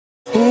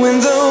When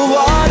the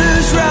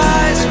waters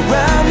rise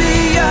around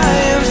me,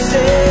 I am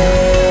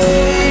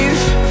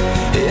safe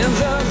in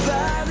the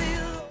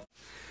valley.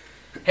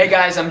 Hey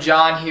guys, I'm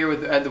John here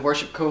with the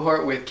Worship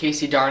Cohort with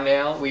Casey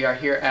Darnell. We are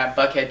here at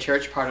Buckhead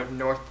Church, part of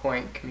North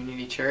Point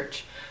Community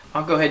Church.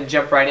 I'll go ahead and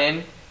jump right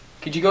in.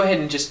 Could you go ahead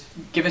and just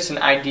give us an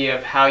idea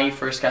of how you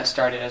first got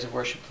started as a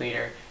worship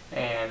leader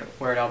and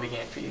where it all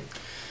began for you?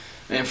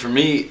 And for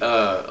me,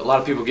 a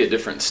lot of people get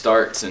different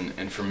starts,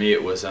 and for me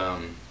it was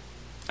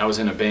I was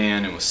in a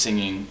band and was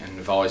singing, and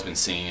I've always been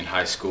singing in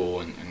high school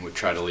and would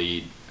try to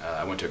lead.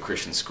 I went to a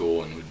Christian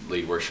school and would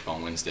lead worship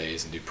on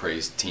Wednesdays and do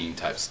praise team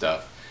type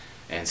stuff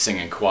and sing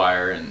in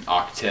choir and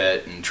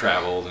octet and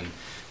traveled. And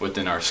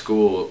within our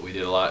school we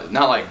did a lot,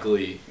 not like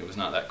Glee, it was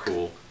not that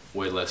cool,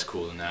 way less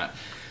cool than that,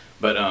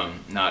 but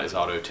not as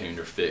auto-tuned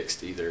or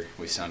fixed either.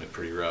 We sounded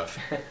pretty rough.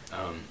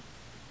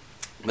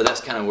 But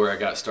that's kind of where I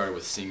got started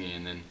with singing.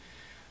 And then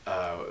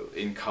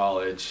in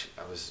college,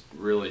 I was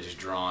really just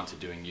drawn to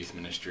doing youth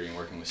ministry and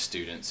working with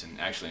students, and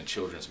actually in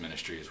children's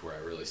ministry is where I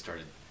really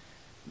started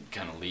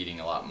kind of leading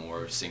a lot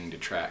more, singing to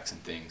tracks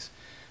and things.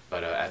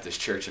 But at this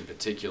church in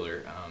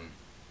particular,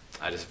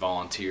 I just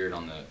volunteered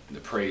on the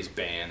praise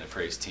band, the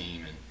praise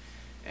team,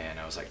 and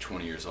I was like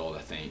 20 years old,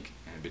 I think,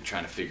 and I'd been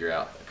trying to figure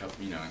out a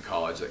couple, in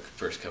college, like the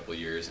first couple of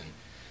years, and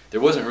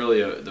there wasn't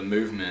really the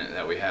movement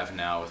that we have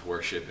now with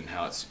worship and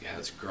how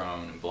it's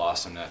grown and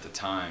blossomed at the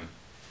time.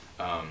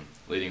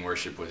 Leading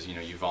worship was,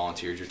 you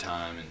volunteered your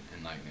time,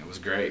 and like it was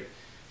great,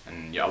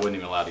 and I wasn't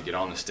even allowed to get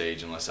on the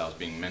stage unless I was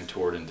being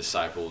mentored and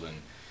discipled,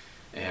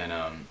 and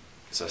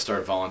so I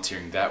started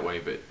volunteering that way,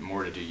 but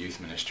more to do youth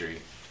ministry,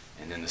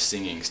 and then the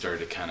singing started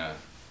to kind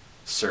of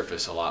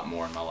surface a lot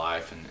more in my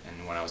life,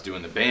 and when I was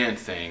doing the band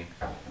thing,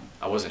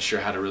 I wasn't sure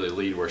how to really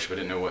lead worship. I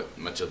didn't know what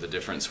much of the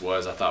difference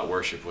was. I thought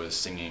worship was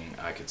singing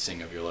I Could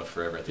Sing of Your Love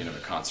Forever at the end of a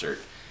concert.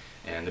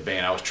 And the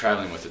band I was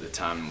traveling with at the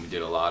time, we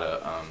did a lot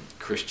of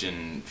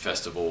Christian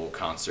festival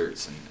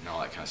concerts and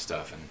all that kind of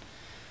stuff.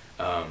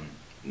 And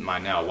my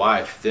now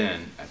wife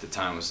then, at the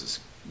time, was this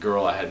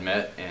girl I had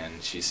met,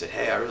 and she said,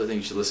 "Hey, I really think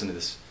you should listen to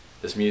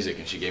this music."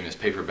 And she gave me this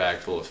paper bag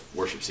full of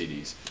worship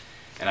CDs.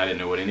 And I didn't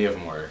know what any of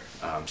them were.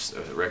 A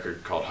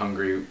record called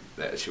Hungry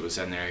that she was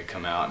in there had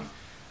come out, and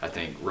I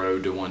think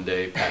Road to One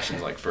Day,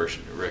 Passion's like first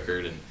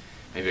record, and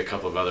maybe a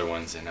couple of other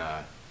ones. And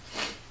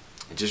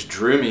it just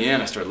drew me in.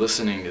 I started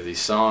listening to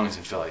these songs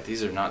and felt like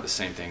these are not the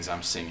same things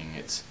I'm singing.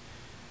 It's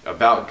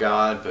about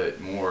God,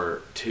 but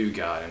more to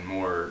God and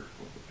more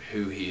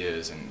who He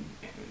is, and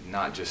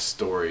not just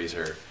stories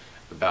or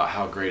about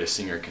how great a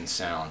singer can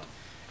sound.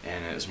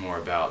 And it was more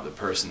about the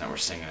person that we're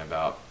singing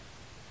about.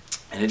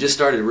 And it just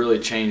started to really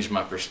change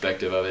my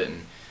perspective of it.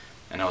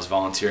 And I was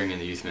volunteering in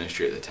the youth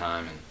ministry at the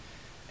time,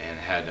 and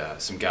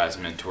had some guys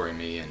mentoring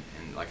me and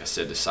like I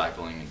said,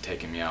 discipling and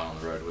taking me out on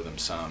the road with them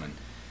some. And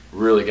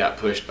really got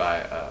pushed by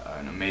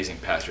an amazing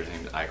pastor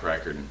named Ike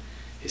Reichert, and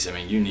he said,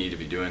 "Man, you need to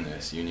be doing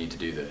this. You need to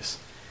do this."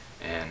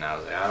 And I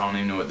was like, I don't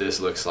even know what this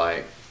looks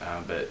like,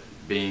 but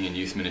being in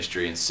youth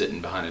ministry and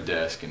sitting behind a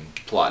desk and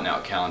plotting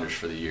out calendars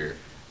for the year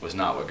was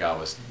not what God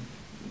was,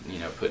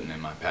 putting in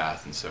my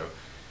path. And so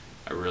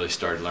I really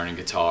started learning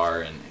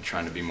guitar and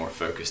trying to be more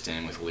focused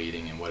in with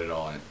leading and what it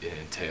all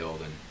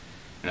entailed. And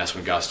that's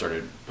when God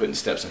started putting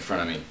steps in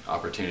front of me,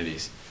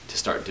 opportunities to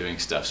start doing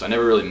stuff. So I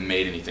never really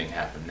made anything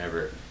happen,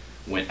 never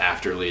went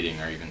after leading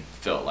or even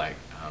felt like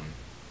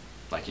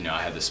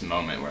I had this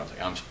moment where I was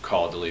like, I'm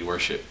called to lead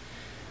worship.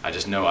 I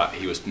just know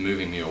He was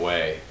moving me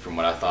away from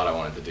what I thought I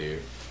wanted to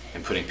do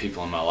and putting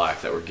people in my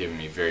life that were giving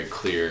me very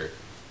clear,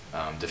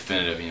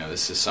 definitive,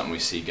 this is something we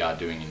see God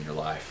doing in your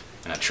life.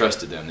 And I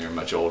trusted them. They were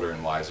much older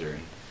and wiser,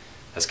 and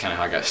that's kind of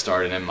how I got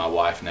started. And my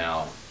wife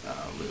now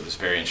was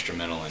very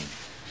instrumental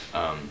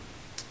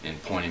in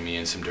pointing me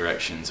in some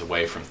directions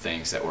away from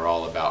things that were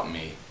all about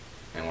me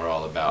and were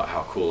all about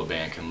how cool a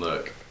band can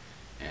look,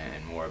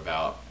 and more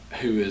about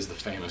who is the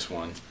famous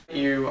one.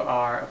 You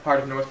are a part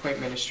of North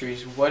Point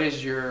Ministries. What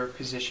is your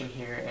position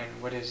here,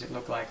 and what does it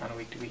look like on a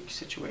week-to-week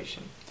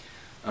situation?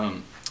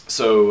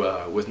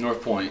 So with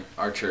North Point,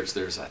 our church,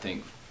 there's I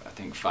think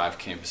 5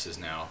 campuses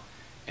now,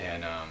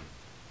 and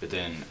but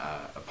then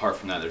apart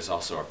from that, there's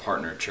also our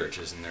partner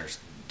churches, and there's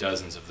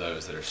dozens of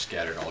those that are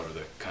scattered all over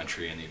the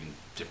country and even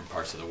different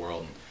parts of the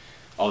world. And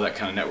all that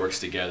kind of networks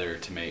together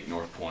to make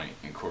North Point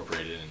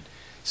Incorporated. And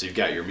so you've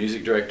got your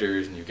music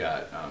directors, and you've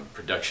got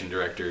production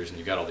directors, and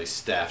you've got all these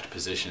staffed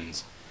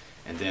positions.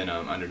 And then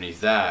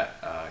underneath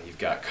that, you've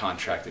got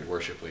contracted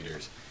worship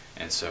leaders.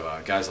 And so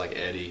guys like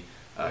Eddie,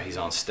 he's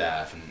on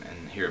staff,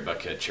 and here at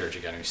Buckhead Church, a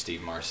guy named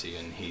Steve Marcy,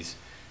 and he's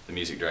the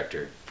music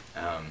director.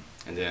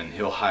 And then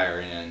he'll hire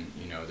in,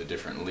 the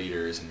different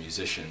leaders and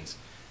musicians.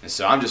 And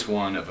so I'm just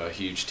one of a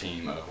huge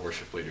team of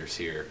worship leaders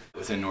here.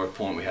 Within North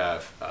Point, we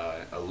have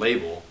a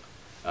label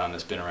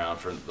that's been around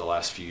for the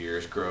last few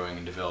years, growing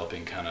and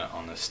developing kind of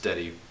on the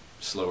steady,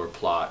 slower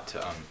plot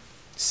to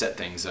set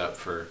things up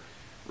for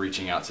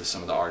reaching out to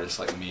some of the artists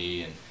like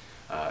me,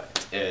 and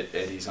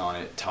Eddie's on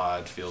it,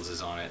 Todd Fields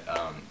is on it,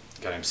 a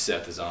guy named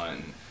Seth is on it,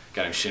 and a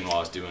guy named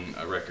Shinwa is doing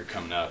a record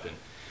coming up. And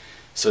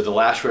So the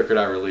last record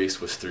I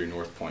released was through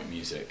North Point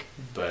Music,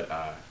 but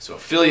so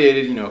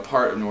affiliated, a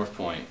part of North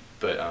Point,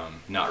 but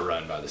not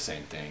run by the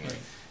same thing. Right.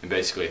 And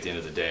basically, at the end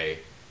of the day,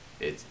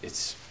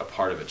 it's a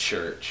part of a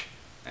church,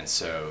 and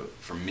so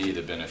for me,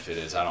 the benefit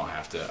is I don't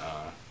have to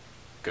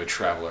go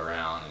travel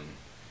around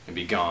and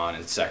be gone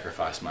and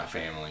sacrifice my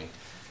family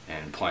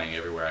and playing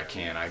everywhere I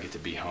can. I get to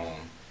be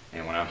home,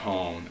 and when I'm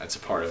home, that's a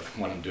part of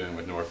what I'm doing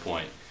with North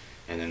Point,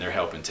 and then they're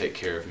helping take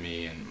care of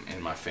me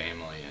and my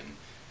family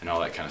and all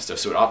that kind of stuff.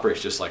 So it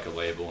operates just like a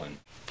label. And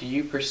do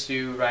you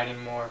pursue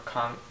writing more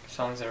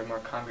songs that are more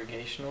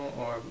congregational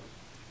or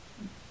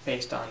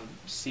based on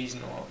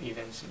seasonal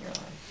events in your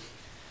life?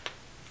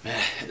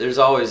 Man, there's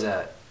always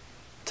that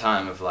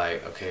time of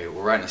like, okay,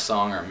 we're writing a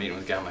song or I'm meeting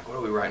with a guy, I'm like, what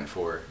are we writing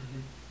for? Mm-hmm.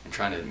 And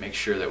trying to make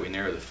sure that we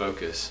narrow the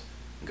focus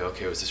and go,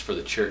 okay, was this for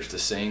the church to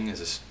sing?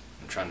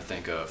 I'm trying to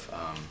think of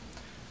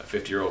a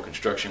 50-year-old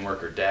construction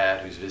worker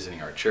dad who's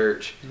visiting our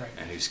church, right,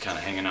 and who's kind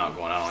of hanging out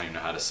going, I don't even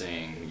know how to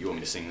sing, you want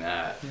me to sing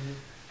that? Mm-hmm.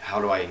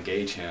 How do I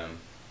engage him?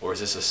 Or is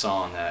this a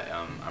song that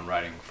I'm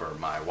writing for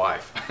my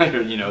wife?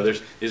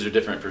 These are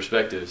different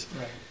perspectives.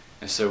 Right.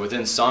 And so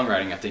within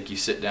songwriting, I think you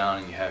sit down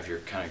and you have your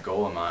kind of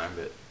goal in mind,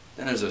 but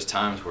then there's those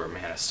times where,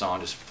 man, a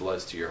song just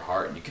floods to your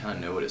heart and you kind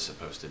of know what it's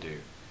supposed to do.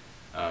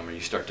 Or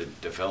you start to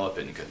develop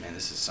it and you go, man,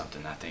 this is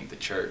something I think the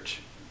church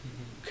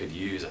could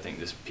use. I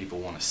think people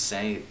want to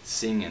sing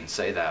and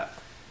say that.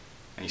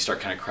 And you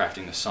start kind of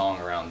crafting the song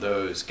around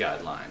those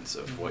guidelines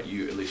of what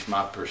at least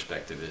my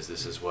perspective is,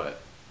 this is what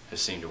has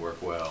seemed to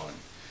work well.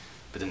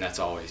 But then that's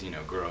always,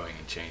 growing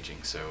and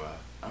changing. So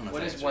I don't know.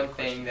 What is one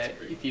thing that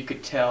if you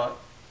could tell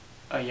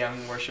a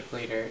young worship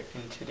leader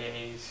in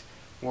today's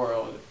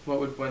world, what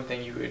would one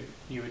thing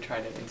you would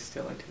try to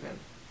instill into them?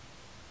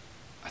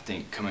 I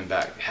think coming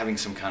back, having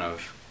some kind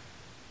of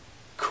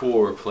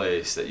core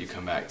place that you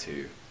come back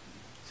to.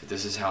 So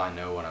this is how I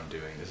know what I'm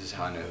doing. This is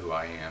how I know who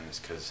I am, is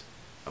because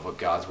of what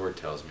God's Word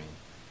tells me.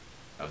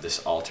 Of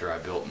this altar I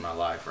built in my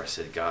life where I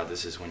said, God,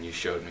 this is when you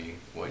showed me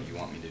what you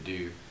want me to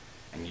do.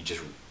 And you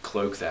just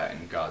cloak that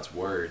in God's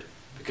Word,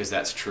 because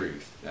that's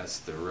truth. That's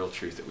the real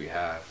truth that we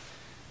have.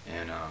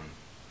 And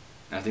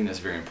I think that's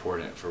very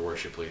important for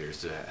worship leaders,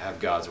 to have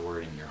God's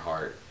Word in your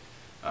heart,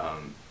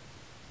 and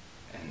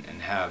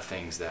have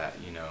things that,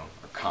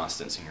 are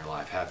constants in your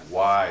life. Have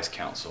wise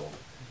counsel.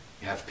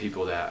 You have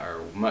people that are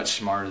much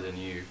smarter than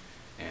you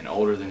and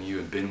older than you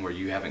and been where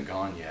you haven't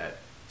gone yet,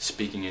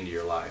 speaking into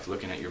your life,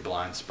 looking at your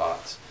blind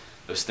spots.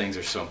 Those things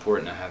are so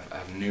important. I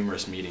have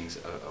numerous meetings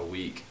a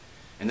week.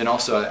 And then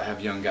also I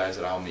have young guys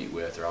that I'll meet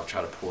with or I'll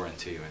try to pour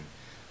into,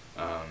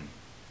 and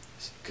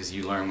because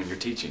you learn when you're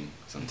teaching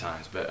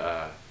sometimes. But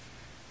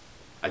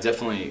I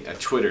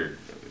twittered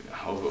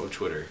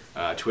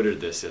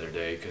this the other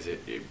day because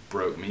it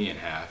broke me in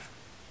half.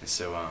 And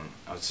so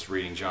I was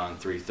reading John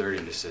 3:30,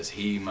 and it just says,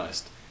 he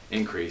must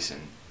increase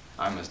and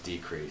I must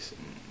decrease.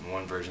 And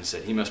one version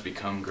said, he must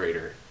become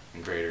greater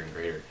and greater and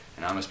greater,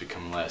 and I must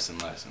become less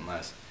and less and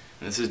less.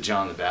 And this is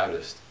John the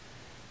Baptist.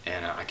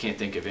 And I can't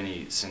think of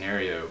any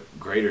scenario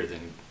greater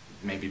than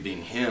maybe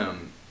being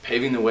him,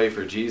 paving the way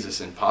for Jesus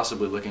and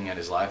possibly looking at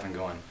his life and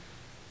going,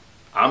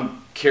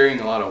 I'm carrying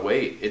a lot of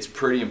weight. It's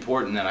pretty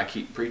important that I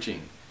keep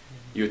preaching.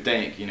 You would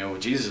think,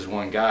 Jesus is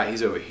one guy,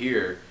 he's over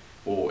here.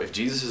 Well, if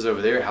Jesus is over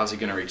there, how's he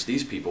going to reach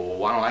these people? Well,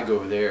 why don't I go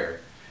over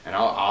there and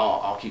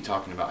I'll keep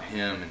talking about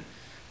him,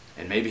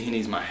 and maybe he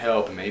needs my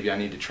help, and maybe I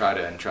need to try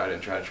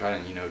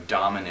to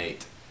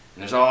dominate.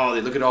 And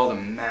look at all the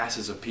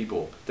masses of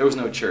people. There was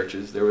no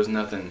churches. There was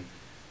nothing.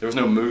 There was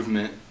no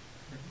movement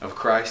of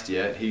Christ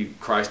yet.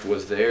 Christ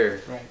was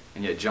there, right.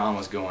 And yet John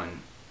was going,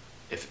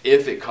 if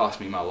it cost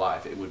me my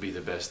life, it would be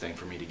the best thing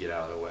for me to get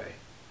out of the way.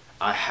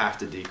 I have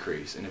to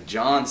decrease. And if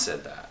John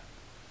said that,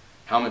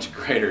 how much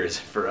greater is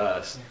it for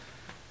us,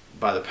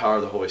 by the power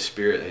of the Holy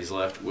Spirit that he's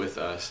left with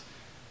us,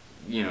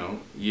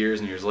 years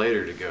and years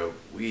later, to go,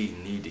 we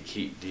need to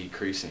keep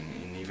decreasing.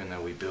 And even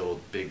though we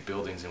build big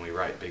buildings and we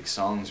write big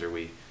songs, or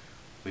we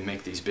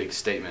make these big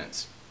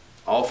statements,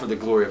 all for the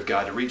glory of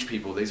God, to reach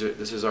people, this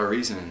is our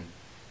reason.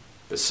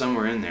 But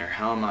somewhere in there,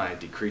 how am I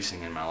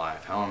decreasing in my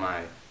life? How am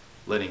I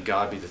letting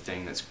God be the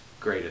thing that's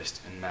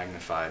greatest and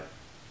magnified?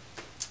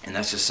 And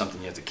that's just something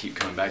you have to keep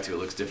coming back to. It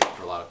looks different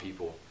for a lot of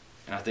people.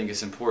 And I think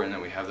it's important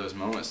that we have those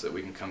moments that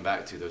we can come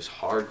back to, those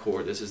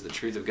hardcore, this is the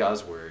truth of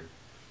God's Word.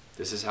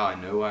 This is how I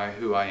know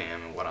who I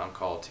am and what I'm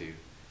called to.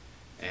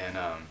 And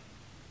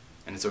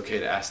it's okay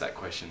to ask that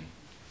question.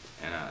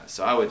 And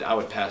so I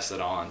would pass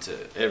that on to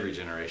every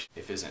generation.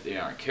 If they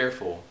aren't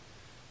careful,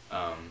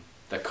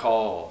 the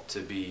call to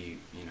be,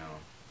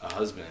 a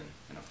husband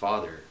and a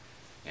father,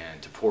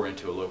 and to pour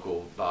into a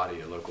local body,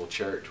 a local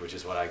church, which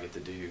is what I get to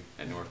do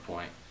at North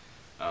Point,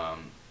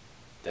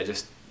 that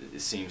just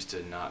seems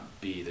to not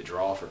be the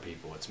draw for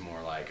people. It's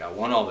more like, I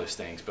want all those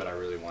things, but I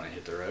really want to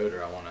hit the road,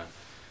 or I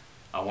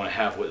want to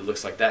have what it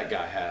looks like that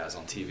guy has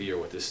on TV, or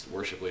what this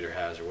worship leader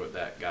has, or what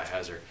that guy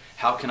has, or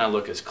how can I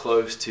look as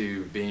close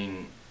to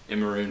being in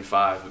Maroon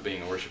 5 but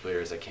being a worship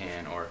leader as I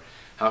can, or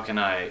how can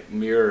I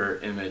mirror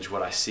image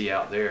what I see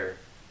out there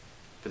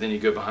But then you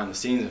go behind the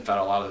scenes and find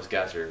out a lot of those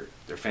guys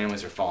their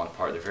families are falling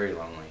apart. They're very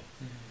lonely,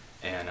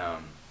 and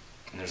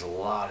there's a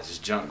lot of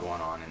just junk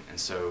going on. And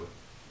so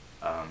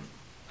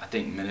I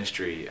think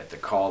ministry, at the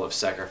call of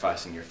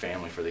sacrificing your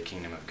family for the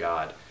kingdom of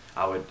God,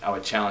 I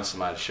would challenge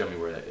somebody to show me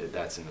where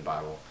that's in the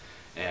Bible,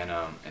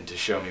 and to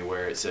show me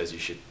where it says you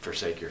should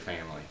forsake your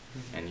family,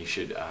 and you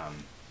should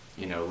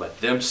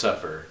let them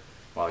suffer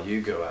while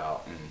you go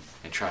out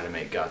and try to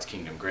make God's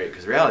kingdom great.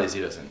 Because the reality is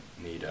He doesn't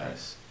need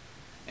us,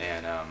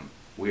 and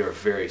we are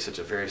such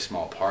a very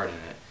small part in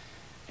it.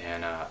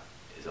 And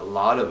a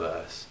lot of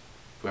us,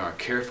 if we aren't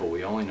careful,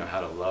 we only know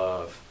how to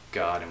love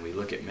God, and we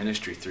look at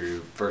ministry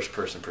through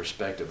first-person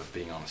perspective of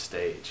being on a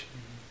stage.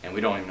 And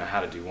we don't even know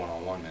how to do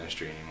one-on-one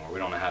ministry anymore. We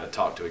don't know how to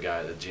talk to a guy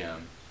at the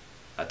gym.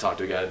 I talked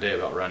to a guy today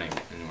about running,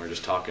 and we're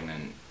just talking,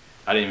 and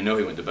I didn't even know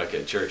he went to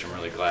Buckhead Church. I'm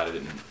really glad I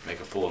didn't make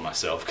a fool of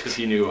myself, because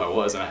he knew who I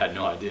was, and I had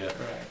no idea.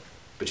 Right.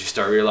 But you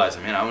start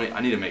realizing, man, I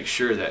need to make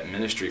sure that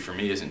ministry for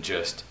me isn't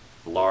just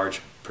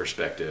large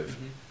perspective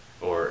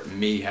or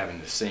me having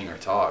to sing or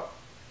talk.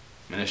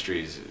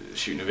 Ministry is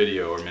shooting a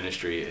video, or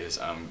ministry is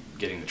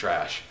getting the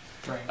trash.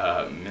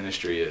 Right.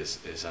 Ministry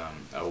is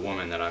a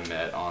woman that I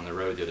met on the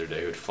road the other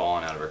day who had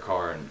fallen out of her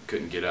car and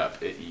couldn't get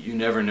up. You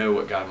never know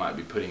what God might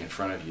be putting in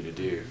front of you to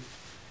do,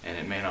 and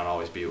it may not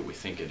always be what we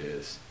think it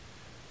is,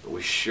 but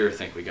we sure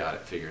think we got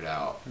it figured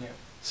out. Yeah.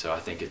 So I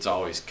think it's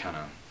always kind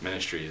of,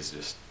 ministry is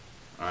just,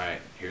 all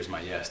right, here's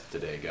my yes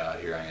today, God,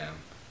 here I am.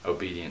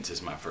 Obedience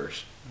is my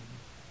first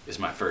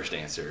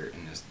answer,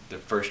 and is the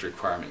first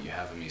requirement you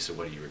have of me. So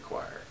what do you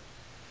require?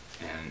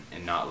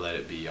 And not let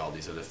it be all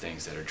these other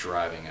things that are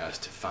driving us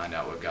to find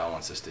out what God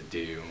wants us to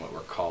do and what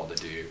we're called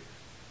to do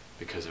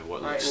because of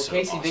what looks so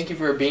Casey, awesome. Thank you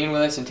for being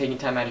with us and taking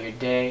time out of your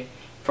day.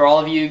 For all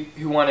of you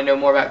who want to know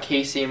more about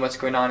Casey and what's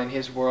going on in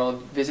his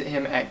world, visit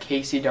him at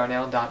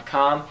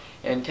caseydarnell.com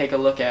and take a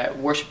look at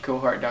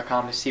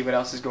worshipcohort.com to see what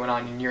else is going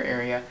on in your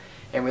area.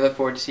 And we look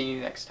forward to seeing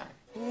you next time.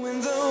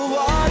 When the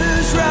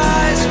waters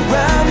rise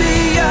around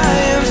me, I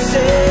am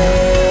safe.